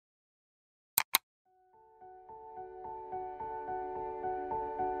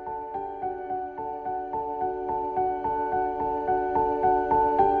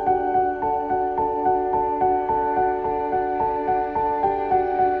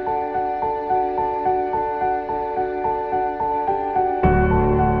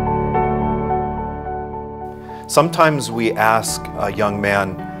Sometimes we ask a young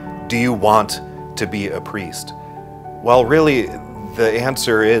man, do you want to be a priest? Well, really, the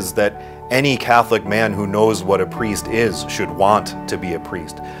answer is that any Catholic man who knows what a priest is should want to be a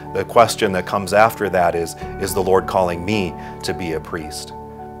priest. The question that comes after that is the Lord calling me to be a priest?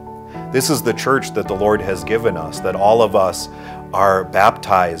 This is the church that the Lord has given us, that all of us are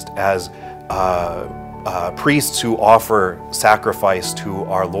baptized as priests who offer sacrifice to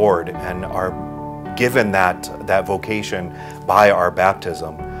our Lord and are given that vocation by our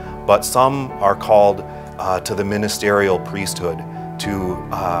baptism. But some are called to the ministerial priesthood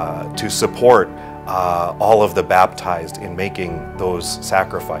to support all of the baptized in making those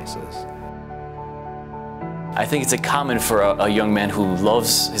sacrifices. I think it's common for a young man who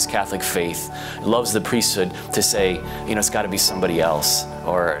loves his Catholic faith, loves the priesthood, to say, you know, it's got to be somebody else,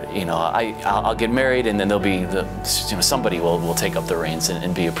 or, you know, I'll get married and then there'll be somebody will take up the reins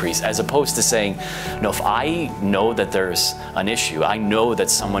and be a priest, as opposed to saying, no, if I know that there's an issue, I know that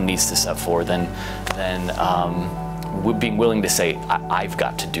someone needs to step forward, then being willing to say, I've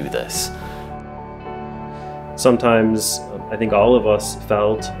got to do this. Sometimes I think all of us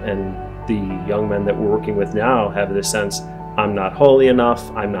felt, and the young men that we're working with now have this sense, I'm not holy enough,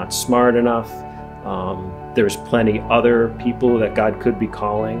 I'm not smart enough, there's plenty other people that God could be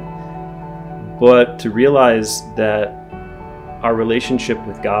calling. But to realize that our relationship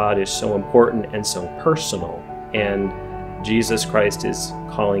with God is so important and so personal, and Jesus Christ is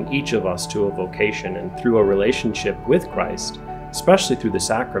calling each of us to a vocation, and through a relationship with Christ, especially through the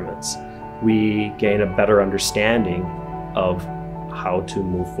sacraments, we gain a better understanding of how to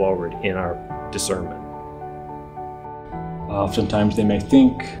move forward in our discernment. Oftentimes they may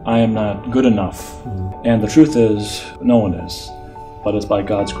think, I am not good enough. And the truth is, no one is. But it's by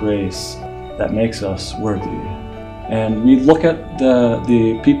God's grace that makes us worthy. And we look at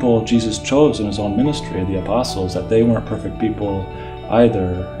the people Jesus chose in his own ministry, the apostles, that they weren't perfect people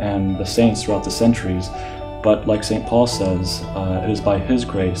either, and the saints throughout the centuries. But like St. Paul says, it is by his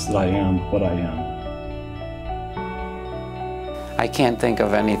grace that I am what I am. I can't think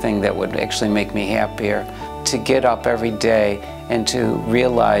of anything that would actually make me happier. To get up every day and to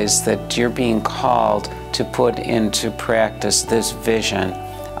realize that you're being called to put into practice this vision,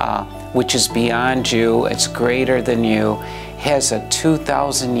 which is beyond you, it's greater than you, has a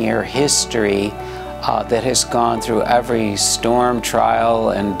 2,000-year history that has gone through every storm,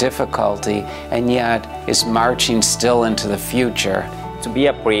 trial, and difficulty, and yet is marching still into the future. To be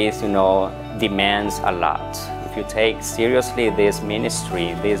a priest, you know, demands a lot. If you take seriously this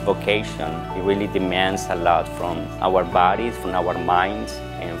ministry, this vocation, it really demands a lot from our bodies, from our minds,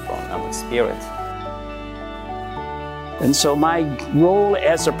 and from our spirit. And so my role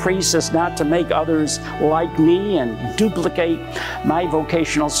as a priest is not to make others like me and duplicate my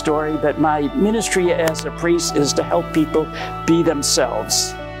vocational story, but my ministry as a priest is to help people be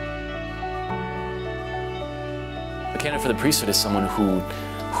themselves. A candidate for the priesthood is someone who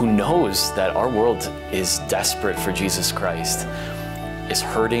knows that our world is desperate for Jesus Christ, is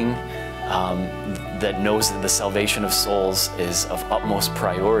hurting, that knows that the salvation of souls is of utmost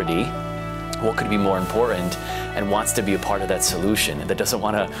priority. What could be more important, and wants to be a part of that solution, that doesn't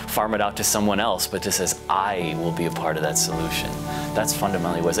want to farm it out to someone else, but just says, I will be a part of that solution. That's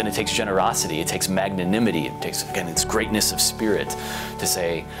fundamentally what it is. And it takes generosity, it takes magnanimity, it takes, again, it's greatness of spirit to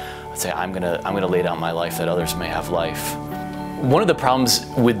say I'm gonna lay down my life that others may have life. One of the problems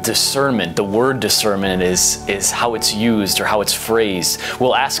with discernment, the word discernment, is how it's used or how it's phrased.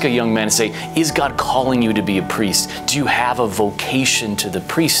 We'll ask a young man and say, is God calling you to be a priest? Do you have a vocation to the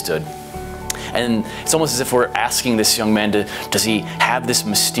priesthood? And it's almost as if we're asking this young man, does he have this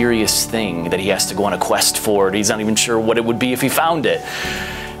mysterious thing that he has to go on a quest for? He's not even sure what it would be if he found it.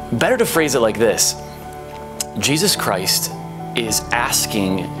 Better to phrase it like this. Jesus Christ is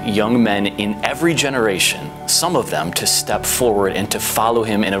asking young men in every generation, some of them, to step forward and to follow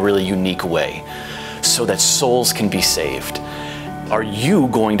him in a really unique way so that souls can be saved. Are you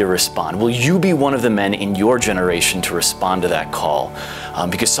going to respond? Will you be one of the men in your generation to respond to that call?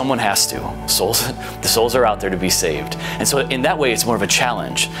 Because someone has to. The souls are out there to be saved. And so in that way, it's more of a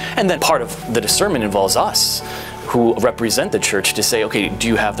challenge. And then part of the discernment involves us, who represent the church, to say, okay, do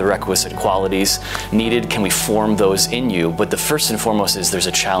you have the requisite qualities needed? Can we form those in you? But the first and foremost is there's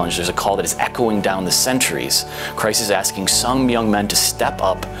a challenge. There's a call that is echoing down the centuries. Christ is asking some young men to step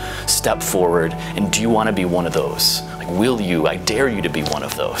up, step forward, and do you want to be one of those? Like, will you? I dare you to be one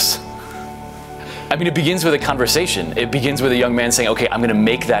of those. I mean, it begins with a conversation. It begins with a young man saying, okay, I'm going to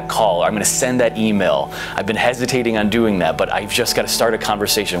make that call, or I'm going to send that email. I've been hesitating on doing that, but I've just got to start a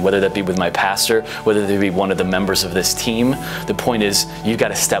conversation, whether that be with my pastor, whether that be one of the members of this team. The point is, you've got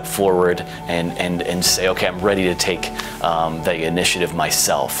to step forward and say, okay, I'm ready to take the initiative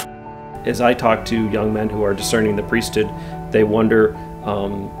myself. As I talk to young men who are discerning the priesthood, they wonder,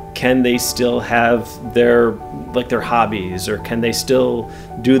 can they still have their hobbies, or can they still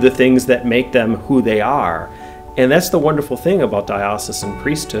do the things that make them who they are? And that's the wonderful thing about diocesan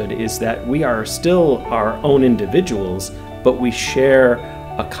priesthood, is that we are still our own individuals, but we share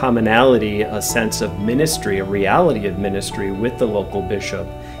a commonality, a sense of ministry, a reality of ministry with the local bishop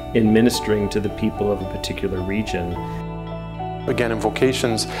in ministering to the people of a particular region. Again, in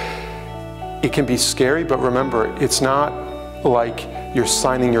vocations, it can be scary, but remember, it's not like you're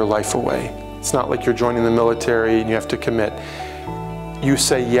signing your life away. It's not like you're joining the military and you have to commit. You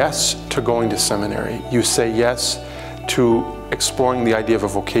say yes to going to seminary. You say yes to exploring the idea of a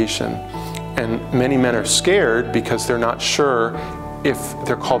vocation. And many men are scared because they're not sure if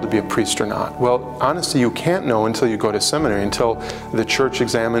they're called to be a priest or not. Well, honestly, you can't know until you go to seminary, until the church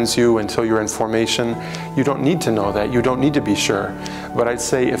examines you, until you're in formation. You don't need to know that. You don't need to be sure. But I'd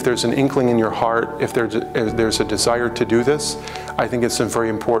say if there's an inkling in your heart, if there's a desire to do this, I think it's very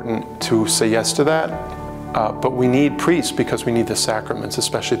important to say yes to that. But we need priests because we need the sacraments,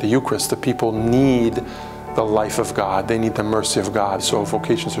 especially the Eucharist. The people need the life of God. They need the mercy of God. So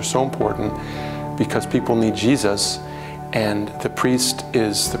vocations are so important because people need Jesus, and the priest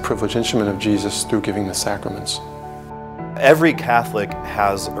is the privileged instrument of Jesus through giving the sacraments. Every Catholic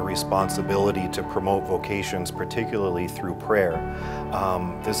has a responsibility to promote vocations, particularly through prayer.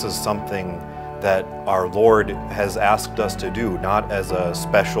 This is something that our Lord has asked us to do, not as a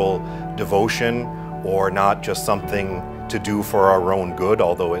special devotion or not just something to do for our own good,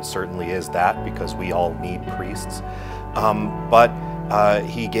 although it certainly is that, because we all need priests. But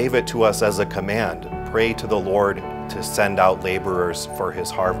He gave it to us as a command. Pray to the Lord to send out laborers for His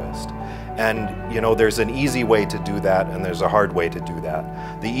harvest. And you know, there's an easy way to do that and there's a hard way to do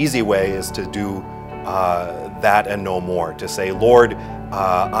that. The easy way is to do that and no more, to say, Lord,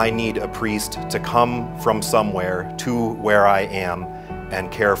 I need a priest to come from somewhere to where I am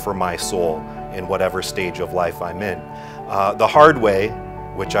and care for my soul in whatever stage of life I'm in. The hard way,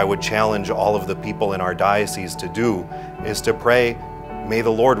 which I would challenge all of the people in our diocese to do, is to pray, may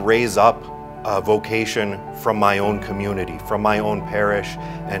the Lord raise up a vocation from my own community, from my own parish,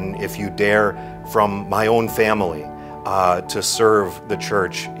 and if you dare, from my own family, to serve the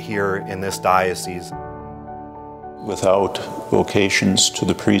church here in this diocese. Without vocations to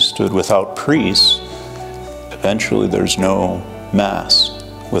the priesthood, without priests, eventually there's no Mass.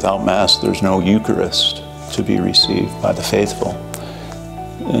 Without Mass, there's no Eucharist to be received by the faithful.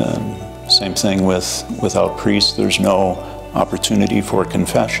 Same thing without priests, there's no opportunity for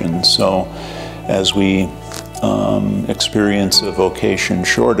confession. So as we experience a vocation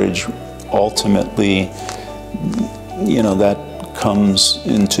shortage, ultimately, you know, that comes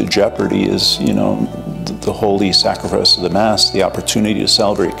into jeopardy is, you know, the holy sacrifice of the Mass, the opportunity to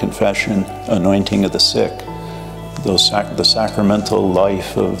celebrate confession, anointing of the sick, the sacramental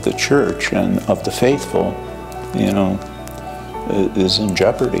life of the church and of the faithful, you know, is in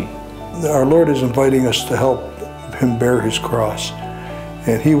jeopardy. Our Lord is inviting us to help Him bear His cross,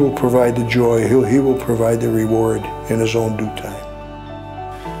 and He will provide the joy, He will provide the reward in His own due time.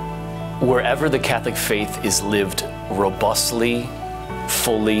 Wherever the Catholic faith is lived robustly,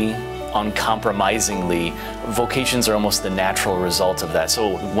 fully, uncompromisingly, vocations are almost the natural result of that.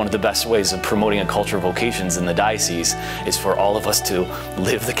 So one of the best ways of promoting a culture of vocations in the diocese is for all of us to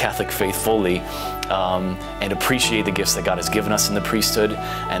live the Catholic faith fully and appreciate the gifts that God has given us in the priesthood,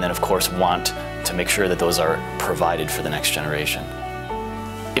 and then of course want to make sure that those are provided for the next generation.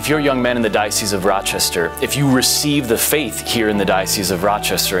 If you're a young man in the Diocese of Rochester, if you receive the faith here in the Diocese of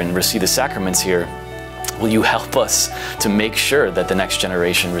Rochester and receive the sacraments here, will you help us to make sure that the next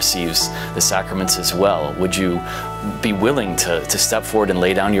generation receives the sacraments as well? Would you be willing to step forward and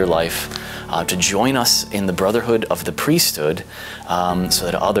lay down your life to join us in the brotherhood of the priesthood so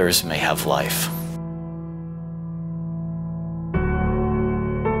that others may have life?